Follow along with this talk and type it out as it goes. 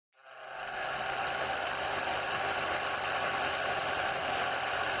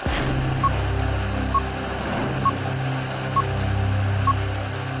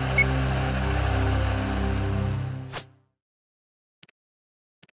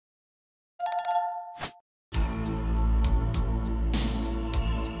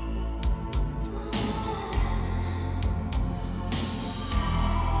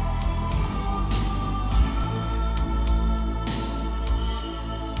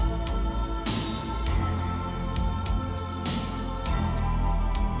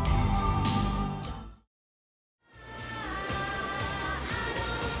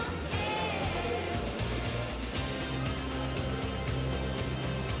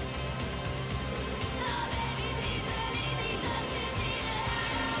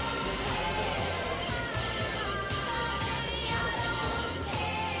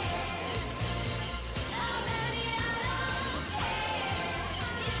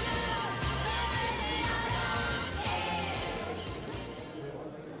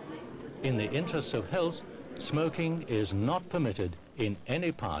In the interests of health, smoking is not permitted in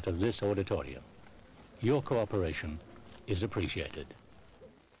any part of this auditorium. Your cooperation is appreciated.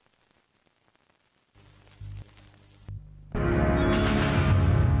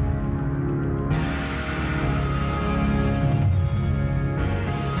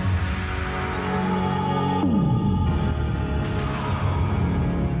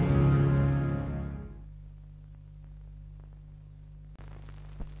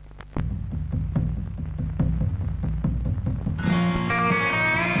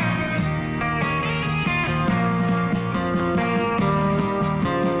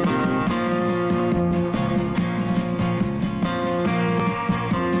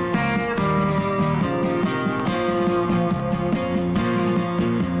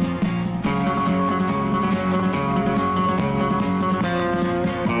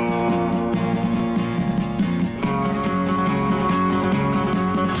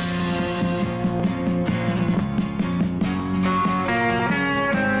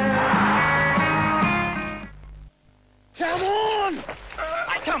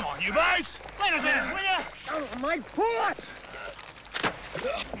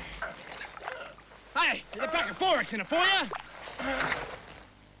 In it for you?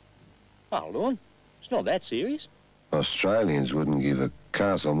 Hold on. It's not that serious. Australians wouldn't give a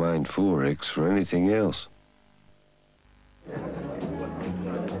Castlemaine 4X for anything else.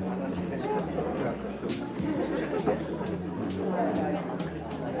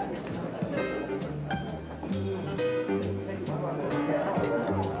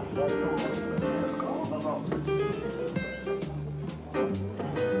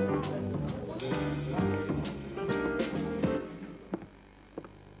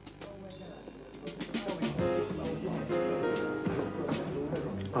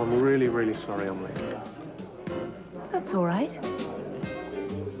 I'm really, really sorry I'm late. That's all right.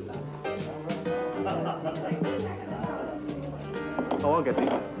 Oh, I'll get these.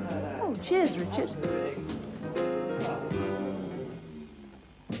 Oh, cheers, Richard.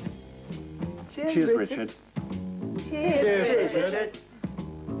 Cheers, Richard. Cheers, Richard.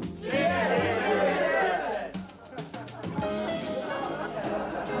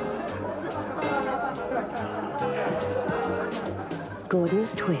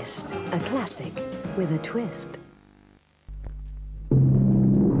 Gordon's Twist, a classic with a twist.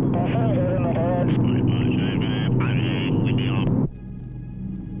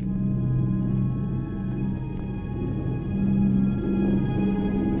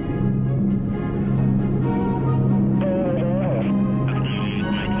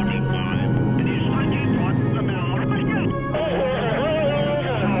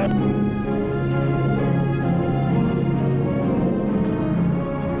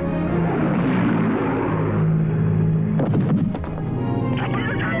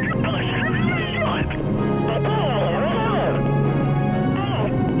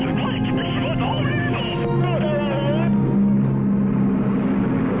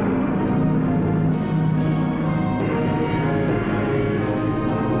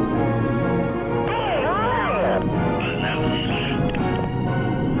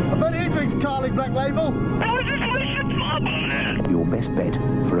 Your best bet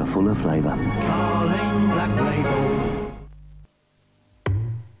for a fuller flavour. Carling Black Label.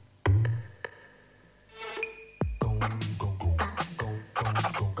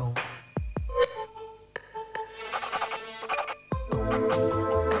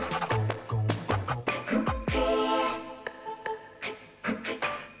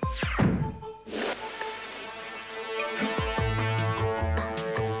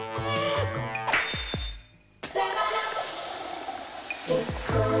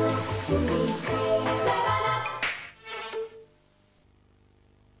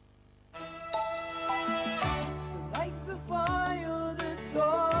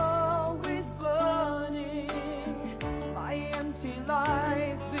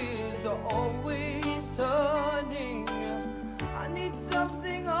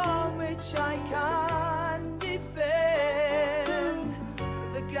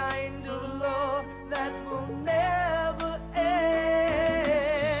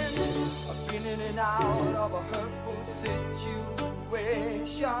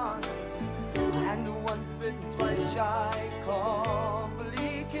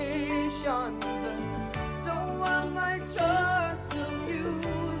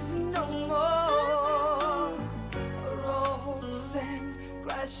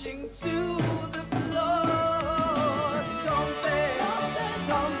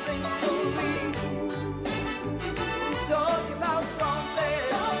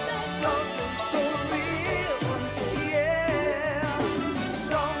 Something so real, yeah.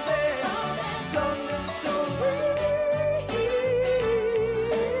 Something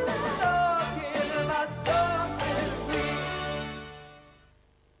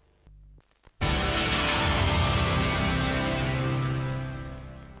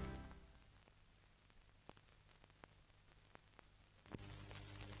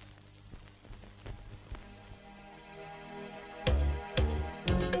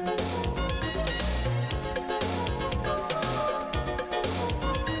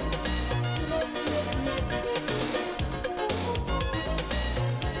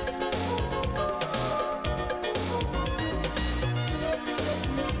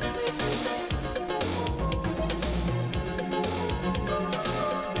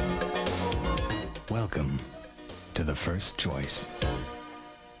first choice.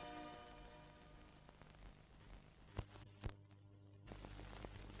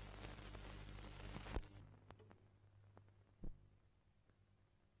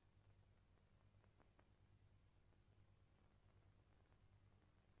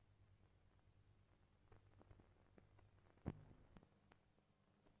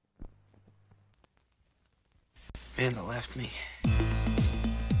 Amanda left me. Can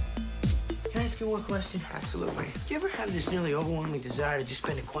I ask you one question? Absolutely. Do you ever have this nearly overwhelming desire to just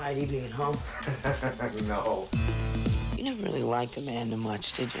spend a quiet evening at home? No. You never really liked Amanda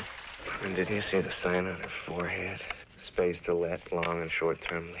much, did you? And did you see the sign on her forehead? Space to let, long and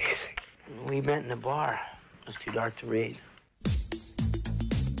short-term leasing. We met in a bar. It was too dark to read.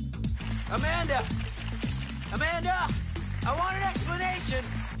 Amanda! Amanda! I want an explanation!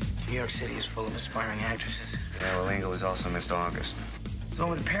 New York City is full of aspiring actresses. Yeah, well, Inga was also Missed August. The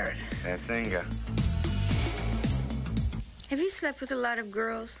one with the parrot. That's Inga. Have you slept with a lot of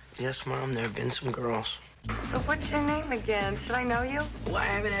girls? Yes, Mom, there have been some girls. So what's your name again? Should I know you? Well, I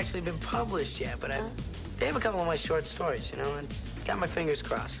haven't actually been published yet, but they have a couple of my short stories, you know, and got my fingers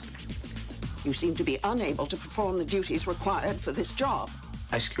crossed. You seem to be unable to perform the duties required for this job.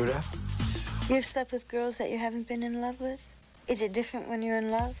 I screwed up. You've slept with girls that you haven't been in love with? Is it different when you're in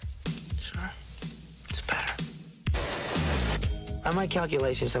love? Sure. It's better. On my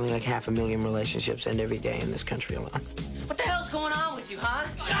calculations, something like 500,000 relationships end every day in this country alone. What the hell's going on with you, huh?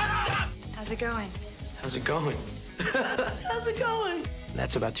 How's it going? How's it going? How's it going?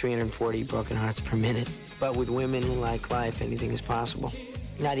 That's about 340 broken hearts per minute. But with women who like life, anything is possible.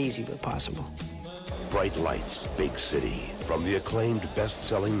 Not easy, but possible. Bright Lights, Big City, from the acclaimed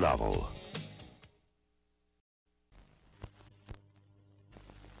best-selling novel.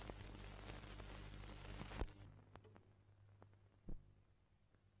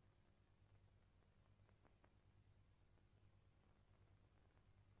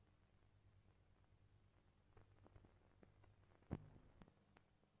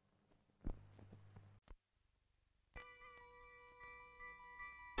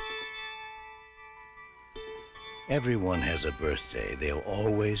 Everyone has a birthday they'll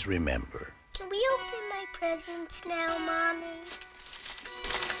always remember. Can we open my presents now, Mommy?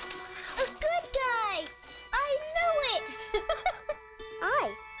 A good guy! I knew it!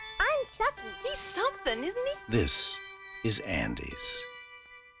 Hi, I'm Chucky. He's something, isn't he? This is Andy's.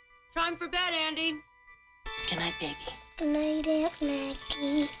 Time for bed, Andy. Good night, baby. Good night, Aunt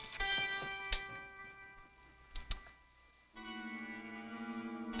Maggie.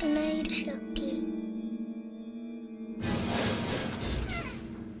 Good night, Chucky.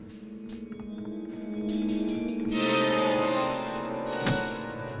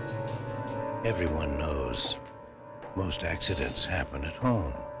 Everyone knows most accidents happen at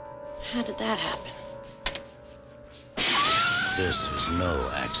home. How did that happen? This is no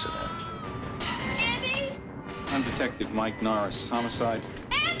accident. Andy! I'm Detective Mike Norris, homicide.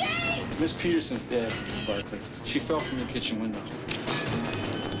 Andy! Miss Peterson's dead, Miss Barkley. She fell from the kitchen window.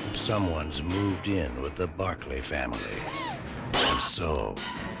 Someone's moved in with the Barkley family, and so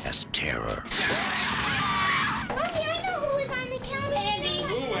has terror. Mommy, I know who was on the counter. Andy!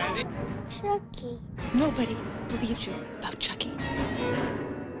 Who, Andy? Chucky. Nobody believes you about Chucky.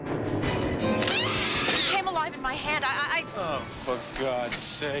 He came alive in my hand. Oh, for God's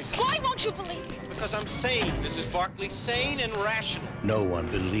sake. Why won't you believe me? Because I'm sane, Mrs. Barkley. Sane and rational. No one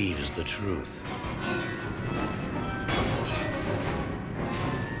believes the truth.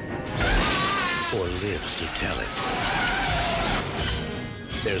 Or lives to tell it.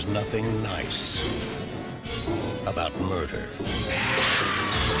 There's nothing nice about murder.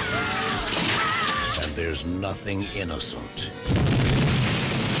 And there's nothing innocent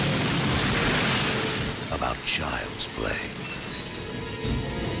about child's play.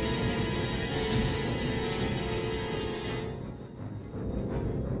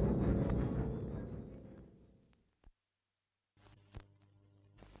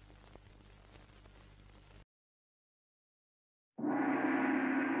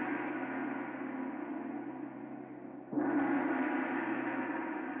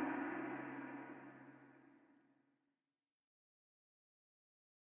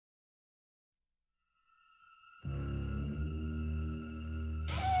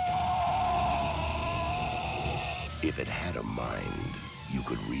 If it had a mind, you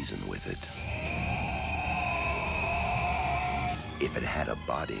could reason with it. If it had a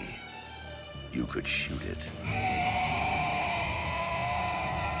body, you could shoot it.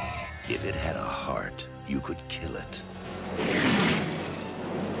 If it had a heart, you could kill it.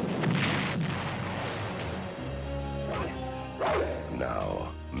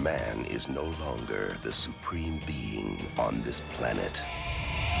 Now, man is no longer the supreme being on this planet.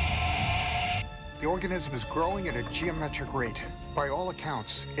 The organism is growing at a geometric rate. By all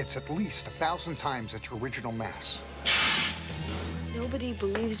accounts, it's at least 1,000 times its original mass. Nobody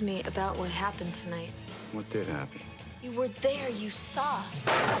believes me about what happened tonight. What did happen? You were there, you saw.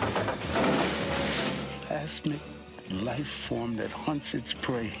 Plasmic life form that hunts its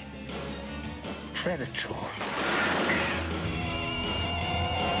prey. Predator.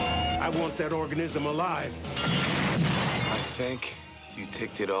 I want that organism alive. I think you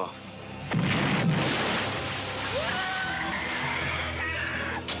ticked it off.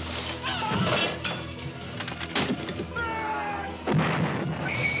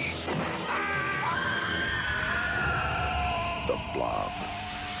 The Blob.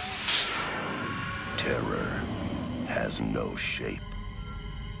 Terror has no shape.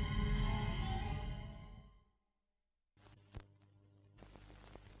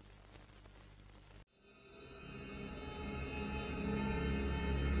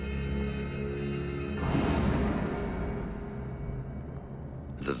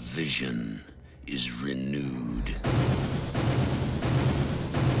 The vision is renewed.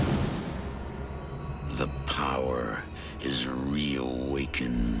 The power is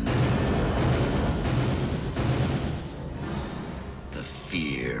reawakened. The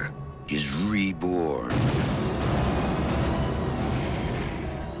fear is reborn.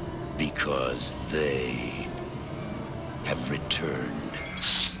 Because they have returned.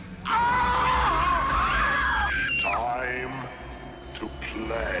 Time to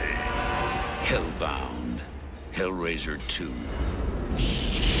play. Hellbound, Hellraiser 2.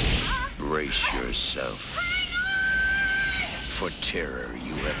 Brace yourself for terror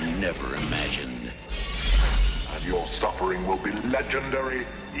you have never imagined. And your suffering will be legendary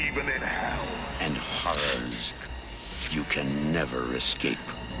even in hell. And horrors you can never escape.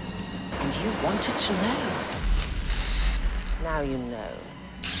 And you wanted to know. Now you know.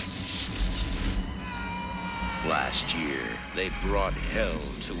 Last year, they brought hell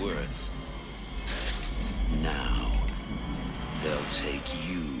to Earth. Now, they'll take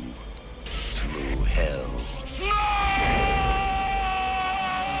you through hell.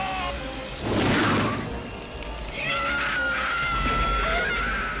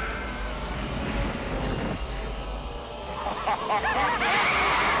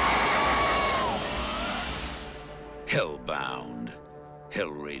 Hellbound,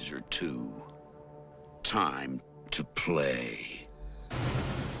 Hellraiser 2. Time to play.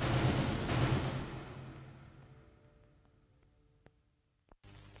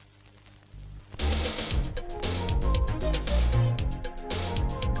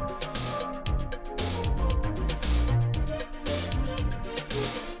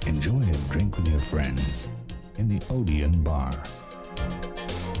 Enjoy a drink with your friends in the Odeon Bar.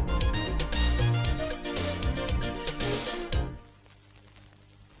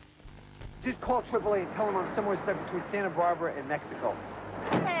 Just call AAA and tell them I'm somewhere stuck between Santa Barbara and Mexico.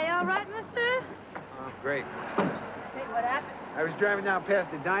 Hey, all right, mister? Oh, great. Hey, what happened? I was driving down past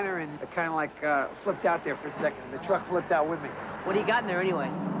the diner and I kind of like flipped out there for a second. The truck flipped out with me. What do you got in there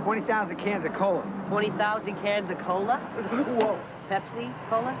anyway? 20,000 cans of cola. 20,000 cans of cola? Whoa. Pepsi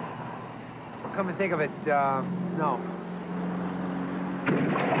cola? Come to think of it, no.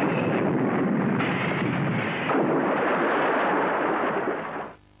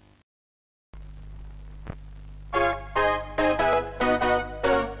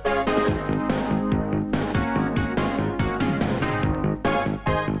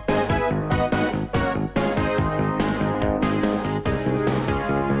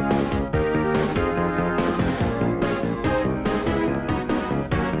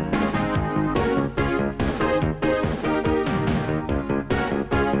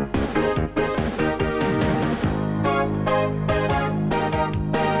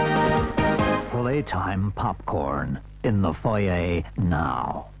 Playtime popcorn in the foyer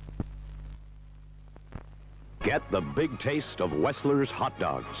now. Get the big taste of Wessler's hot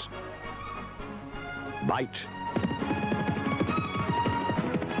dogs. Bite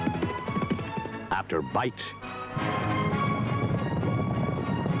after bite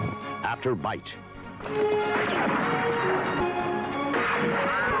after bite.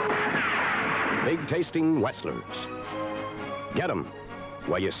 Big tasting Wesslers. Get them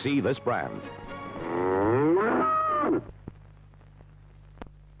where you see this brand.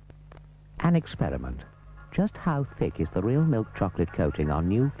 An experiment. Just how thick is the real milk chocolate coating on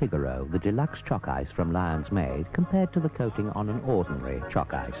new Figaro, the deluxe chalk ice from Lion's Maid, compared to the coating on an ordinary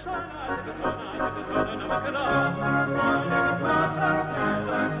chalk ice?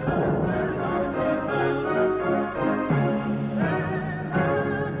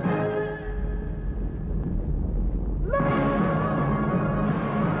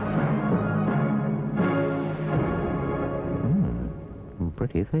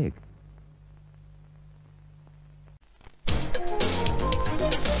 big.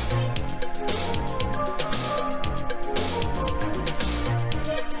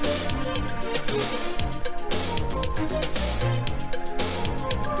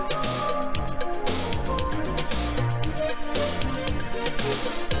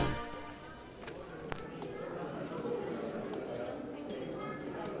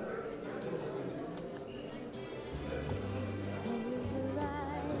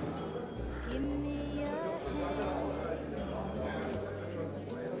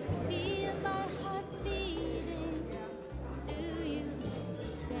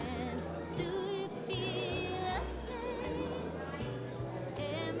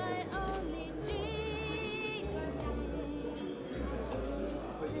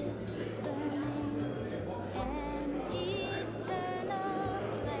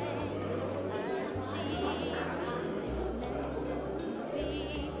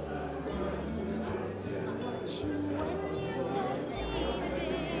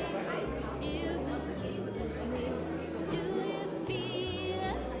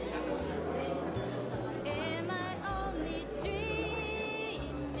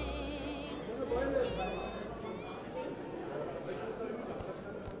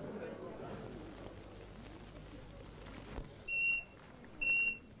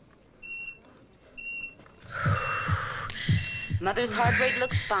 Mother's heart rate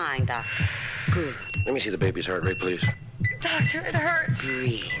looks fine, Doctor. Good. Let me see the baby's heart rate, please. Doctor, it hurts.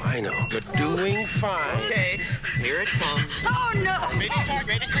 Breathe. I know. You're doing fine. Okay, here it comes. Oh, no! Baby's heart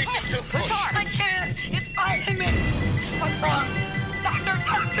rate increasing too. Push hard. I can't. It's biting me. What's wrong? Doctor,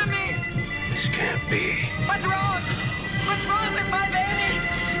 talk to me. This can't be. What's wrong? What's wrong with my baby?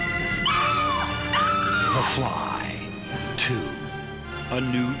 The Fly 2. A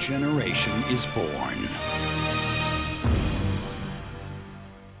new generation is born.